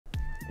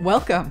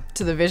Welcome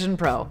to the Vision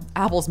Pro,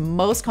 Apple's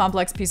most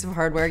complex piece of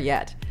hardware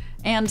yet,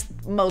 and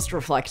most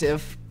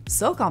reflective.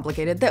 So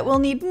complicated that we'll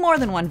need more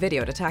than one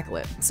video to tackle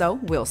it. So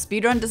we'll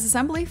speedrun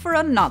disassembly for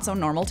a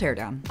not-so-normal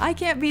teardown. I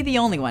can't be the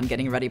only one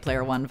getting Ready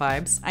Player One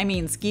vibes. I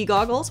mean ski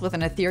goggles with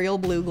an ethereal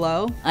blue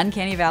glow,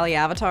 Uncanny Valley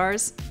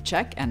avatars,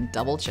 check and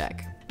double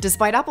check.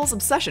 Despite Apple's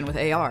obsession with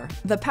AR,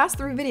 the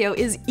pass-through video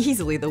is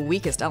easily the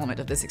weakest element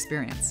of this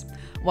experience.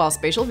 While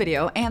spatial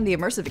video and the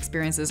immersive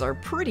experiences are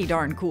pretty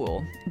darn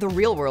cool, the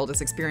real world is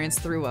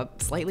experienced through a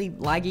slightly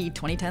laggy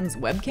 2010s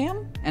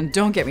webcam? And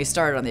don't get me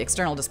started on the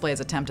external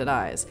display's attempt at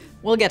eyes.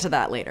 We'll get to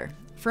that later.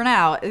 For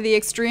now, the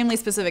extremely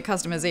specific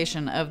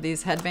customization of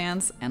these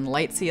headbands and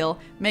light seal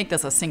make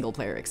this a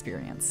single-player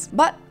experience.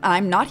 But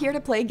I'm not here to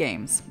play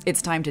games.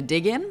 It's time to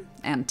dig in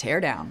and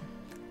tear down.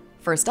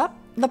 First up,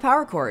 the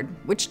power cord,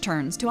 which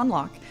turns to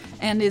unlock,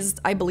 and is,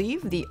 I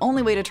believe, the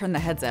only way to turn the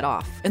headset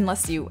off,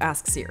 unless you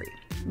ask Siri.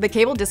 The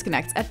cable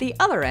disconnects at the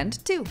other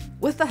end, too,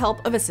 with the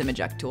help of a SIM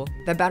eject tool.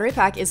 The battery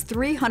pack is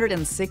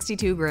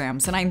 362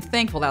 grams, and I'm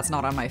thankful that's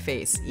not on my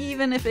face,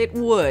 even if it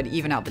would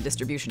even out the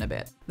distribution a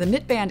bit. The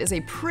knit band is a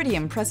pretty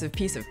impressive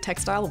piece of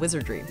textile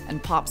wizardry,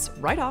 and pops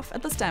right off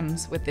at the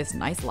stems with this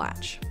nice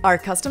latch. Our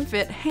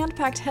custom-fit,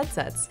 hand-packed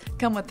headsets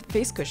come with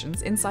face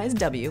cushions in size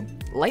W,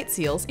 light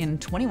seals in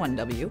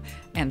 21W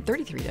and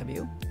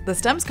 33W. The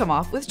stems come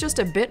off with just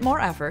a bit more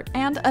effort,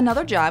 and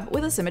another jab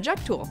with a SIM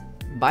eject tool.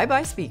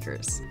 Bye-bye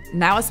speakers.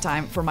 Now it's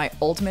time for my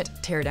ultimate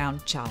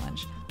teardown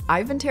challenge.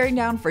 I've been tearing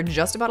down for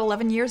just about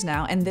 11 years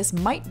now, and this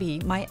might be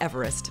my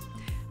Everest.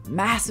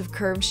 Massive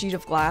curved sheet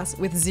of glass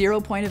with 0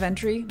 point of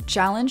entry,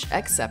 challenge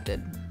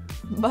accepted.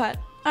 But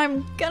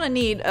I'm gonna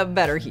need a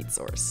better heat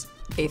source.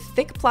 A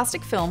thick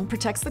plastic film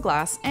protects the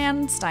glass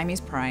and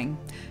stymies prying,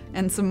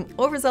 and some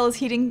overzealous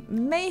heating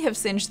may have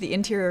singed the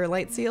interior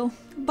light seal,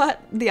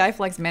 but the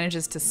iFlex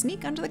manages to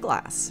sneak under the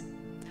glass.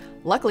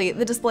 Luckily,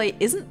 the display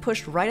isn't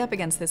pushed right up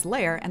against this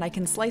layer, and I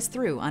can slice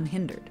through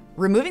unhindered.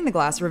 Removing the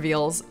glass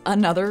reveals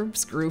another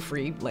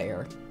screw-free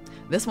layer.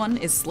 This one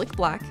is slick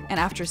black, and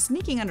after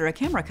sneaking under a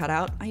camera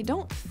cutout, I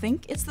don't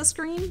think it's the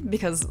screen,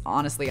 because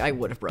honestly, I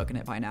would have broken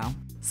it by now.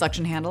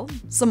 Suction handle,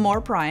 some more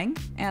prying,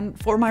 and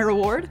for my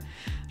reward,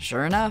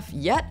 sure enough,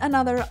 yet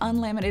another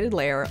unlaminated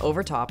layer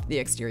over top the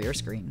exterior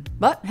screen.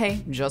 But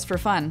hey, just for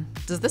fun,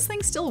 does this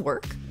thing still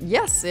work?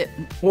 Yes,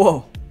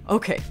 whoa,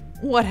 okay.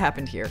 What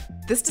happened here?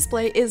 This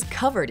display is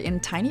covered in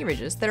tiny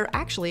ridges that are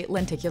actually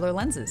lenticular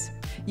lenses.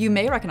 You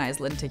may recognize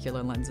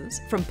lenticular lenses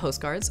from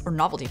postcards or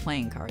novelty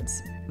playing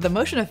cards. The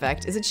motion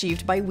effect is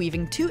achieved by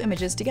weaving two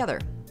images together.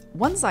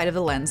 One side of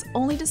the lens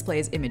only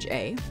displays image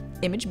A,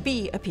 image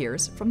B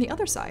appears from the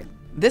other side.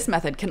 This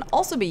method can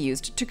also be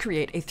used to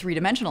create a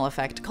three-dimensional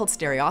effect called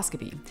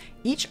stereoscopy.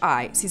 Each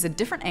eye sees a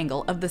different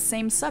angle of the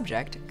same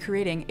subject,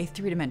 creating a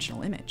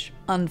three-dimensional image.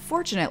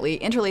 Unfortunately,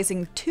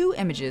 interlacing two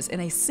images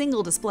in a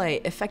single display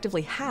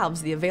effectively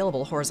halves the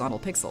available horizontal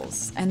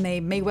pixels, and they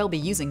may well be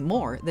using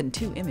more than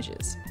two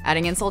images.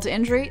 Adding insult to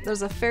injury,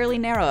 there's a fairly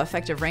narrow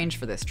effective range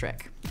for this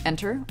trick.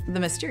 Enter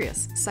the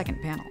mysterious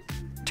second panel.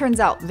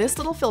 Turns out this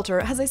little filter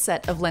has a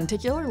set of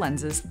lenticular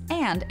lenses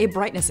and a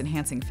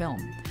brightness-enhancing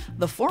film.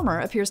 The former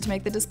appears to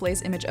make the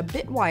display's image a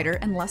bit wider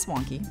and less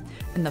wonky,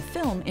 and the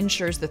film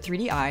ensures the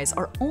 3D eyes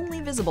are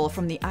only visible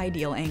from the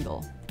ideal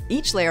angle.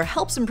 Each layer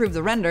helps improve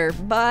the render,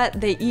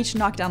 but they each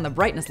knock down the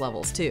brightness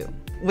levels too.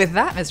 With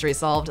that mystery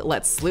solved,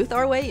 let's sleuth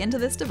our way into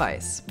this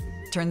device.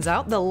 Turns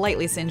out the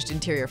lightly singed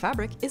interior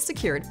fabric is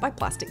secured by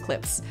plastic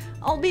clips,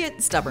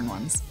 albeit stubborn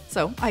ones,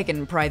 so I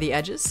can pry the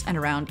edges and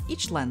around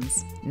each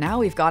lens. Now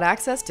we've got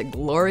access to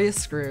glorious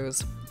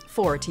screws.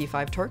 4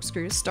 T5 Torx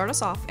screws start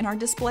us off in our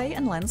display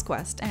and lens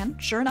quest,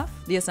 and sure enough,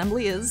 the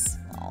assembly is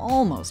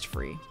almost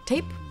free.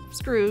 Tape,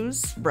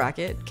 screws,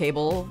 bracket,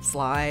 cable,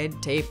 slide,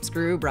 tape,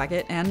 screw,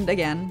 bracket, and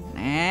again,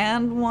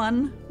 and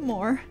one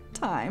more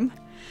time.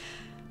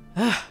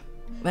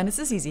 Then it's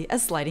as easy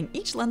as sliding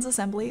each lens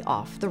assembly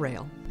off the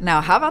rail. Now,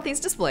 how about these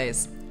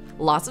displays?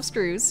 Lots of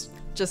screws,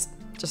 just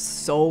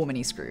so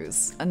many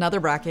screws. Another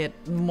bracket,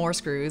 more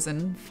screws,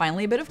 and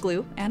finally a bit of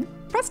glue, and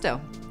presto!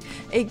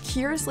 A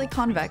curiously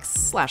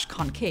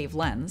convex/concave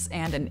lens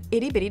and an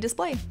itty-bitty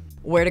display.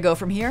 Where to go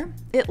from here?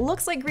 It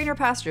looks like greener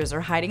pastures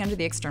are hiding under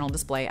the external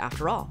display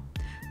after all.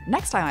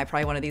 Next time I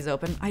pry one of these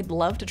open, I'd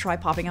love to try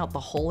popping out the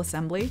whole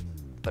assembly.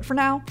 But for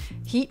now,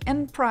 heat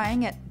and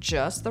prying at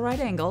just the right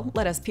angle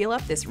let us peel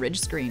up this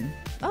ridged screen.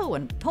 Oh,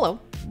 and hello,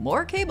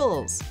 more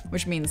cables,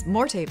 which means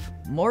more tape,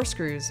 more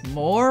screws,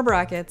 more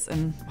brackets,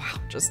 and wow,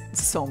 just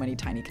so many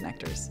tiny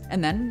connectors.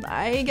 And then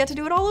I get to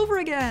do it all over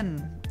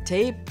again.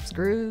 Tape,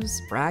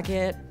 screws,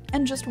 bracket,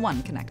 and just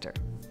one connector.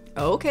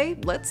 Okay,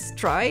 let's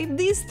try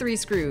these 3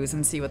 screws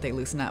and see what they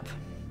loosen up.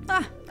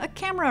 A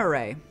camera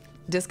array.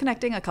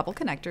 Disconnecting a couple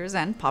connectors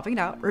and popping it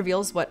out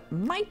reveals what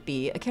might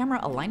be a camera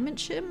alignment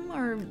shim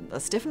or a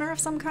stiffener of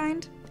some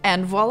kind.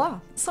 And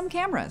voila, some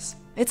cameras.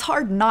 It's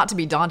hard not to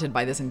be daunted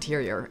by this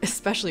interior,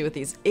 especially with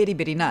these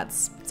itty-bitty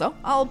nuts. So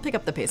I'll pick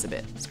up the pace a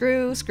bit.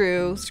 Screw,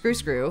 screw, screw,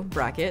 screw,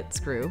 bracket,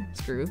 screw,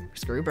 screw,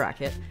 screw,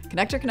 bracket,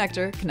 connector,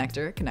 connector,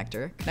 connector,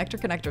 connector, connector,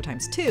 connector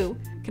times 2,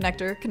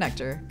 connector,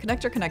 connector,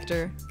 connector,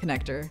 connector,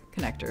 connector,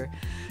 connector,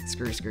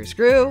 screw, screw,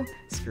 screw,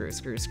 screw,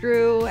 screw,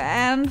 screw,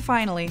 and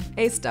finally,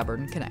 a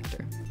stubborn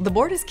connector. The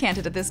board is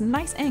canted at this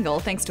nice angle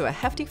thanks to a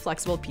hefty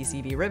flexible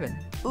PCV ribbon.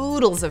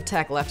 Oodles of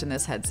tech left in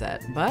this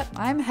headset, but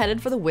I'm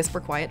headed for the whisper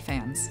quiet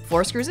fans.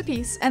 4 screws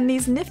apiece, and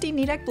these nifty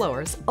Nidec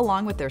blowers,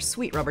 along with their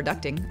sweet rubber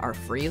ducting, are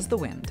free as the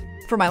wind.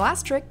 For my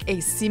last trick, a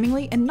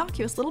seemingly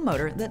innocuous little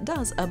motor that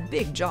does a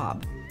big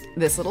job.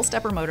 This little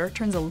stepper motor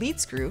turns a lead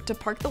screw to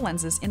park the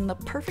lenses in the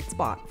perfect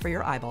spot for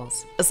your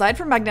eyeballs. Aside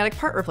from magnetic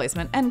part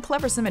replacement and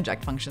clever sim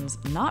eject functions,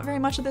 not very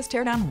much of this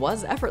teardown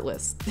was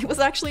effortless. It was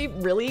actually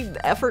really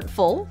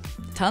effortful.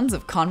 Tons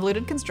of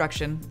convoluted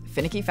construction,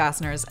 finicky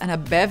fasteners, and a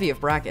bevy of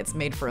brackets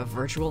made for a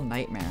virtual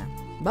nightmare.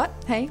 But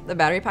hey, the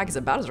battery pack is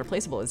about as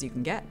replaceable as you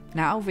can get.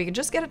 Now, if we could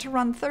just get it to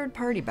run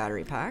third-party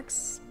battery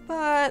packs,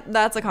 but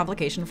that's a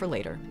complication for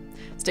later.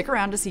 Stick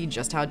around to see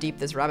just how deep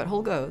this rabbit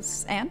hole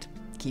goes, and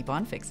keep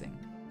on fixing.